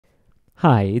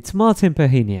Hi, it's Martin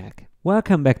Perhiniak.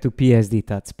 Welcome back to PSD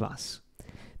Tuts Plus.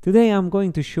 Today I'm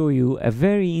going to show you a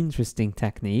very interesting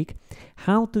technique,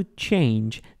 how to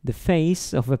change the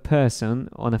face of a person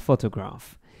on a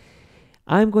photograph.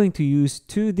 I'm going to use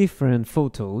two different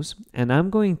photos and I'm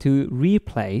going to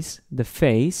replace the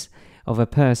face of a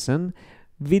person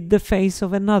with the face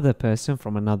of another person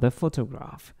from another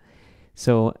photograph.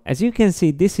 So as you can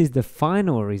see, this is the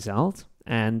final result.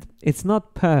 And it's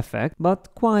not perfect,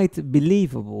 but quite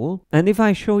believable. And if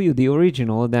I show you the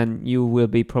original, then you will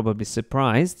be probably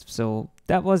surprised. So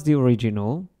that was the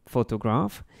original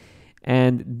photograph.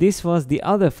 And this was the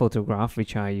other photograph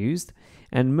which I used.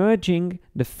 And merging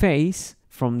the face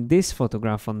from this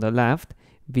photograph on the left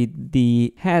with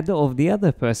the head of the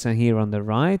other person here on the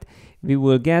right, we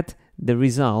will get the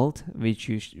result which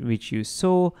you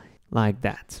saw like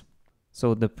that.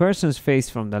 So the person's face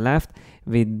from the left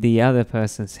with the other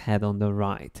person's head on the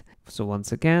right. So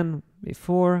once again,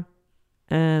 before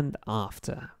and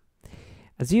after.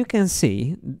 As you can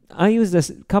see, I used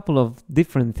a couple of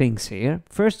different things here.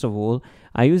 First of all,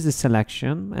 I used the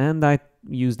selection and I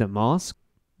used the mask.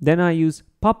 Then I used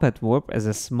Puppet Warp as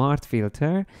a smart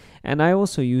filter, and I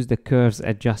also used the curves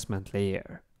adjustment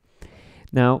layer.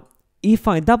 Now, if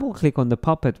I double click on the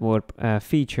Puppet Warp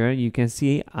feature, you can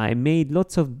see I made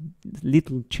lots of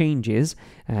little changes,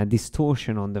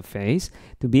 distortion on the face,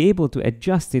 to be able to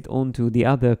adjust it onto the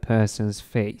other person's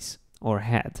face or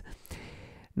head.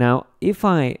 Now, if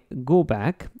I go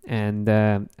back and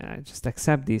just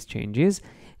accept these changes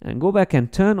and go back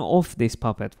and turn off this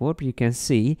Puppet Warp, you can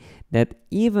see that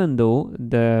even though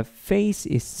the face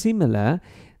is similar,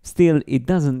 still, it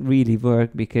doesn't really work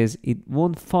because it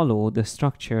won't follow the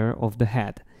structure of the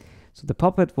head. So the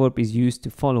Puppet Warp is used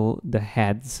to follow the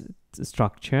head's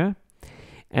structure,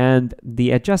 and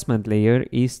the adjustment layer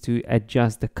is to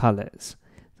adjust the colors.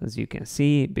 As you can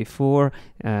see before,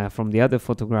 from the other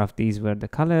photograph, these were the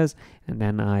colors, and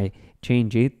then I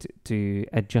change it to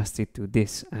adjust it to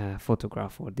this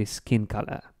photograph or this skin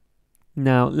color.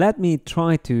 Now let me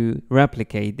try to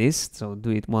replicate this, so do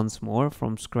it once more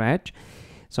from scratch.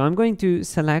 So I'm going to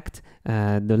select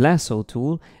the lasso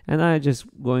tool, and I'm just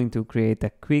going to create a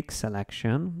quick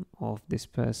selection of this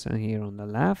person here on the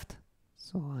left.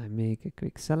 So I make a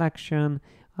quick selection.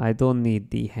 I don't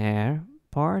need the hair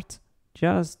part,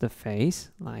 just the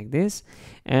face like this,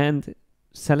 and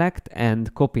select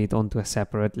and copy it onto a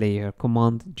separate layer,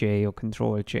 Command J or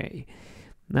Control J.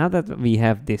 Now that we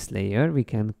have this layer, we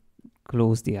can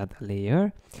close the other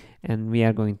layer, and we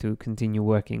are going to continue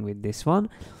working with this one.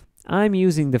 I'm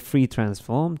using the free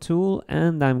transform tool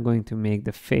and I'm going to make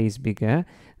the face bigger,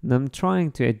 and I'm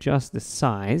trying to adjust the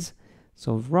size,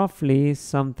 so roughly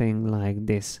something like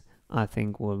this I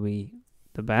think will be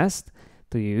the best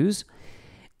to use.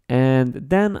 And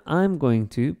then I'm going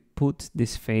to put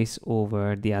this face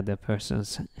over the other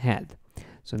person's head.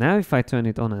 So now if I turn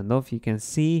it on and off, you can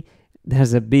see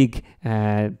there's a big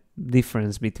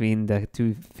difference between the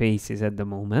two faces at the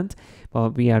moment,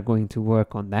 but we are going to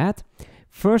work on that.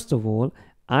 First of all,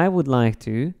 I would like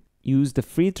to use the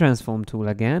free transform tool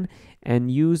again and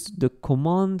use the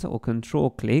command or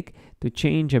control click to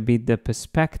change a bit the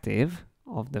perspective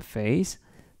of the face,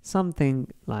 something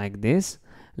like this.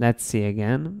 Let's see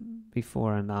again,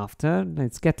 before and after.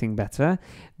 It's getting better.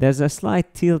 There's a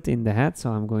slight tilt in the head,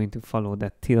 so I'm going to follow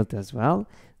that tilt as well.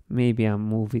 Maybe I'll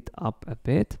move it up a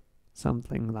bit,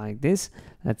 something like this.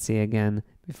 Let's see again,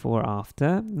 before,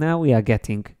 after. Now we are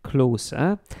getting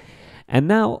closer. And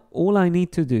now all I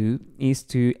need to do is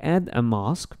to add a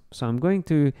mask. So I'm going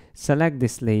to select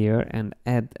this layer and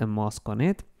add a mask on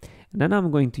it. And then I'm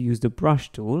going to use the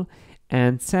brush tool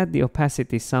and set the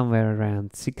opacity somewhere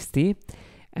around 60.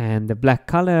 And the black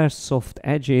color, soft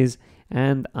edges.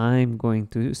 And I'm going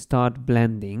to start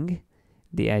blending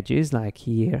the edges, like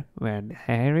here where the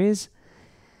hair is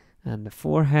and the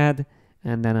forehead.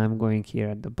 And then I'm going here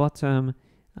at the bottom.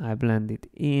 I blend it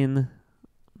in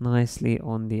nicely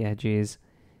on the edges,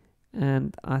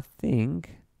 and I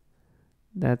think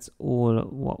that's all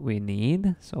what we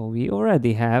need. So we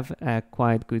already have a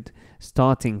quite good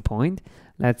starting point.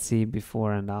 Let's see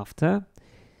before and after.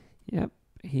 Yep,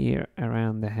 here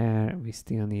around the hair we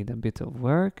still need a bit of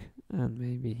work, and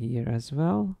maybe here as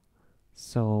well.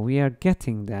 So we are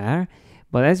getting there,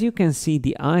 but as you can see,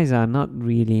 the eyes are not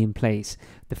really in place.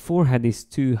 The forehead is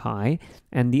too high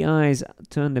and the eyes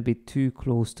turned a bit too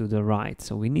close to the right,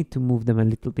 so we need to move them a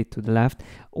little bit to the left,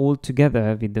 all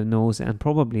together with the nose and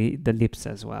probably the lips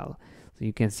as well. So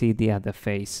you can see the other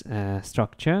face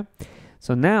structure.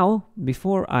 So now,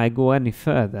 before I go any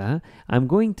further, I'm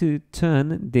going to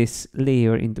turn this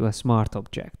layer into a smart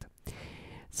object.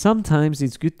 Sometimes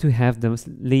it's good to have the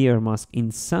layer mask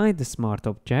inside the smart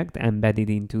object, embedded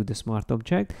into the smart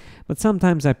object, but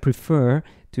sometimes I prefer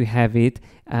to have it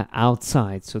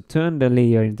outside. So turn the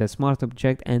layer in the smart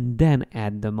object and then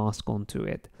add the mask onto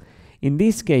it. In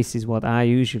these cases, what I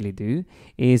usually do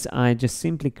is I just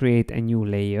simply create a new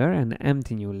layer, an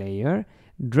empty new layer,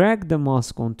 drag the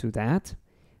mask onto that,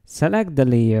 select the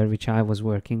layer which I was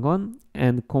working on,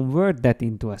 and convert that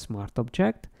into a smart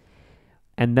object.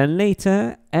 And then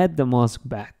later add the mask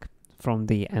back from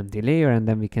the empty layer, and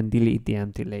then we can delete the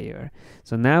empty layer.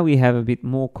 So now we have a bit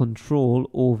more control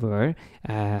over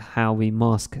how we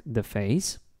mask the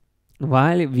face.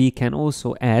 While we can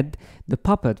also add the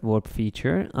puppet warp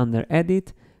feature under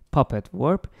Edit, Puppet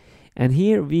Warp. And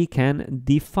here we can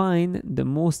define the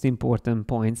most important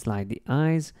points like the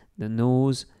eyes, the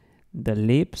nose, the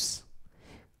lips,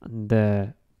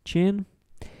 the chin,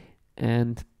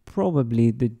 and probably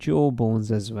the jaw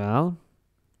bones as well.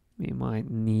 We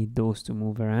might need those to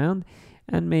move around,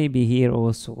 and maybe here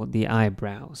also the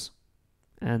eyebrows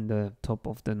and the top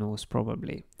of the nose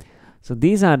probably. So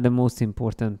these are the most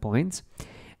important points.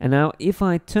 And now if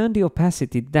I turn the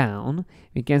opacity down,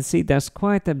 we can see there's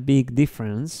quite a big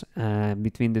difference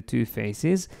between the two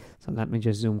faces. So let me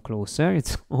just zoom closer.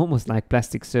 It's almost like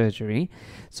plastic surgery.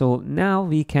 So now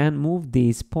we can move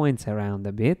these points around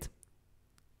a bit.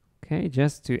 Okay,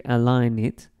 just to align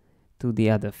it to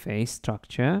the other face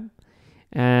structure.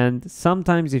 And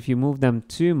sometimes if you move them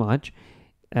too much,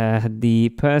 the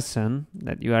person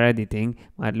that you are editing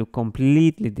might look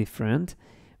completely different,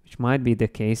 which might be the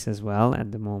case as well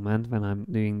at the moment when I'm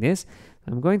doing this.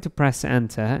 I'm going to press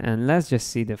enter and let's just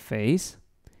see the face.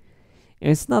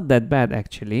 It's not that bad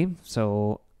actually,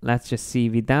 so let's just see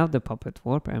without the puppet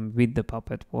warp and with the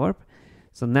puppet warp.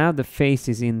 So now the face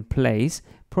is in place.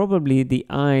 Probably the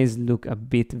eyes look a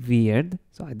bit weird,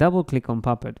 so I double click on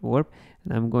puppet warp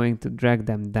and I'm going to drag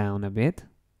them down a bit.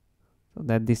 So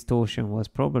that distortion was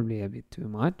probably a bit too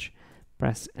much.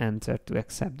 Press enter to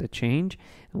accept the change.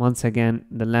 And once again,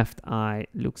 the left eye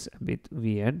looks a bit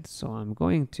weird, so I'm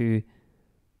going to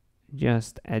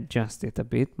just adjust it a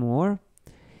bit more.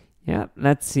 Yeah,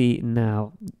 let's see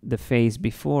now the face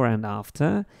before and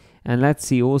after. And let's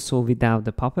see also without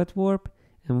the puppet warp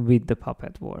and with the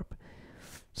puppet warp.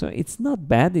 So it's not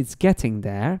bad, it's getting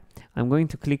there. I'm going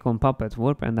to click on puppet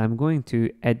warp and I'm going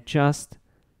to adjust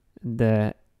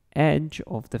the edge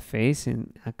of the face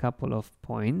in a couple of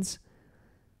points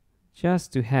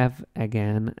just to have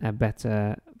again a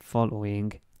better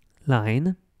following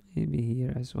line, maybe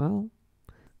here as well.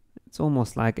 It's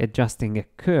almost like adjusting a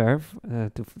curve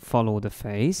to follow the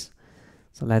face.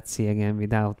 So let's see again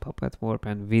without puppet warp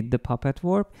and with the puppet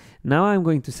warp. Now I'm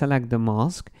going to select the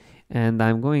mask and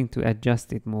I'm going to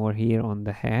adjust it more here on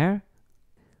the hair.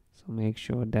 So make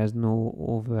sure there's no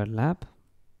overlap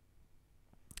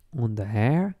on the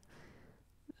hair.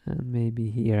 And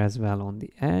maybe here as well on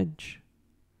the edge.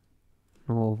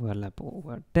 No overlap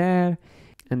over there.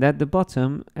 And at the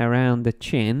bottom around the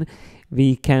chin,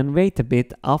 we can wait a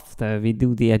bit after we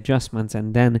do the adjustments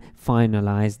and then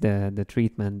finalize the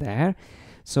treatment there.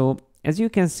 So as you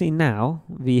can see now,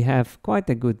 we have quite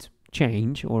a good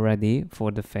change already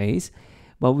for the face,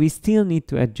 but we still need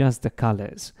to adjust the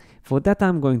colors. For that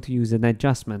I'm going to use an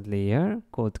adjustment layer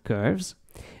called Curves.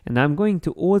 And I'm going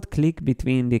to alt click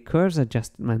between the curves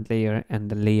adjustment layer and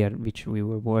the layer which we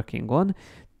were working on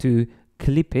to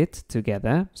clip it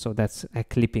together. So that's a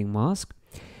clipping mask.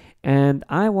 And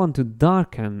I want to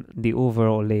darken the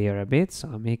overall layer a bit. So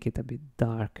I'll make it a bit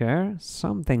darker,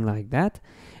 something like that.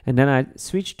 And then I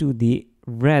switch to the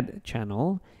red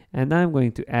channel and I'm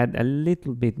going to add a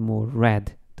little bit more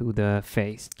red to the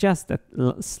face. Just a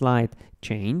slight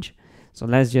change. So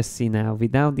let's just see now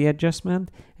without the adjustment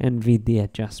and with the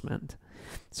adjustment.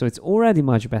 So it's already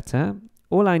much better.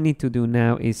 All I need to do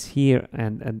now is here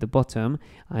and at the bottom,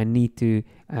 I need to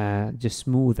just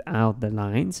smooth out the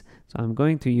lines. So I'm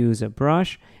going to use a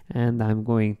brush and I'm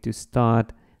going to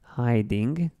start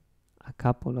hiding a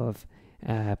couple of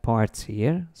parts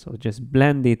here. So just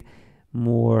blend it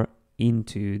more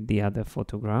into the other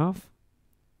photograph.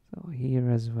 So here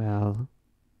as well.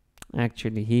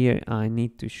 Actually here I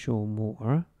need to show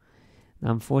more.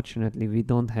 Unfortunately we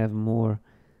don't have more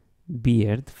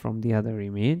beard from the other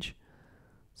image,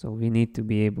 so we need to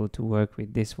be able to work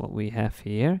with this what we have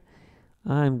here.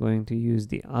 I'm going to use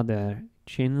the other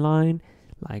chin line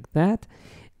like that,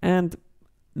 and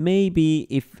maybe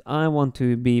if I want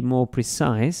to be more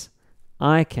precise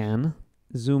I can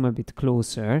zoom a bit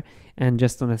closer and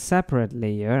just on a separate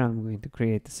layer, I'm going to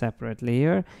create a separate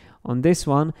layer. On this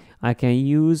one I can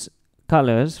use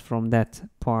colors from that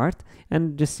part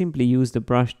and just simply use the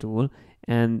brush tool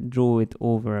and draw it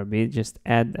over a bit. Just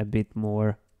add a bit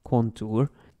more contour.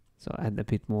 So add a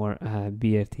bit more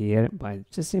beard here by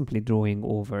just simply drawing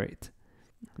over it.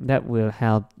 That will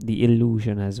help the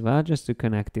illusion as well, just to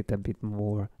connect it a bit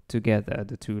more together,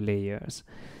 the two layers.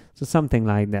 So something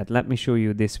like that. Let me show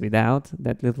you this without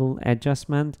that little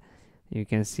adjustment. You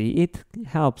can see it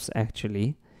helps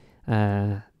actually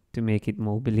to make it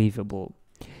more believable.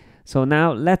 So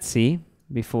now let's see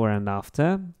before and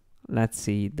after. Let's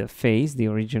see the face, the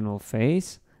original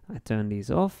face. I turn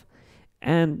these off,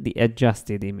 and the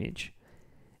adjusted image.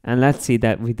 And let's see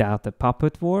that without the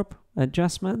puppet warp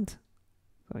adjustment.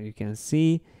 So you can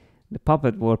see the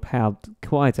puppet warp helped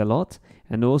quite a lot,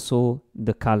 and also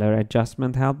the color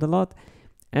adjustment helped a lot,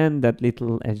 and that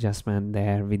little adjustment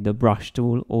there with the brush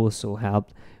tool also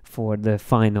helped for the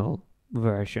final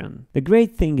version. The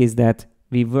great thing is that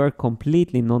we work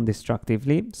completely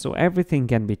non-destructively, so everything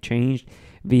can be changed.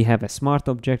 We have a smart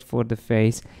object for the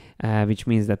face, which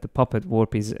means that the puppet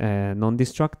warp is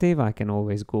non-destructive. I can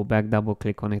always go back, double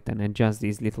click on it, and adjust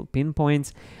these little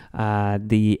pinpoints.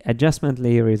 The adjustment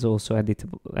layer is also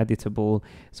editable,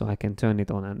 so I can turn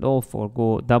it on and off, or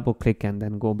go double click and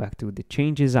then go back to the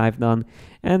changes I've done.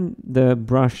 And the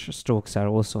brush strokes are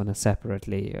also on a separate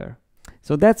layer.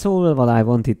 So that's all what I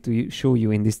wanted to show you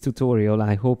in this tutorial.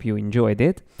 I hope you enjoyed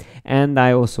it, and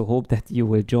I also hope that you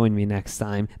will join me next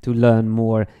time to learn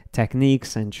more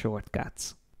techniques and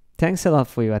shortcuts. Thanks a lot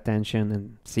for your attention,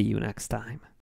 and see you next time.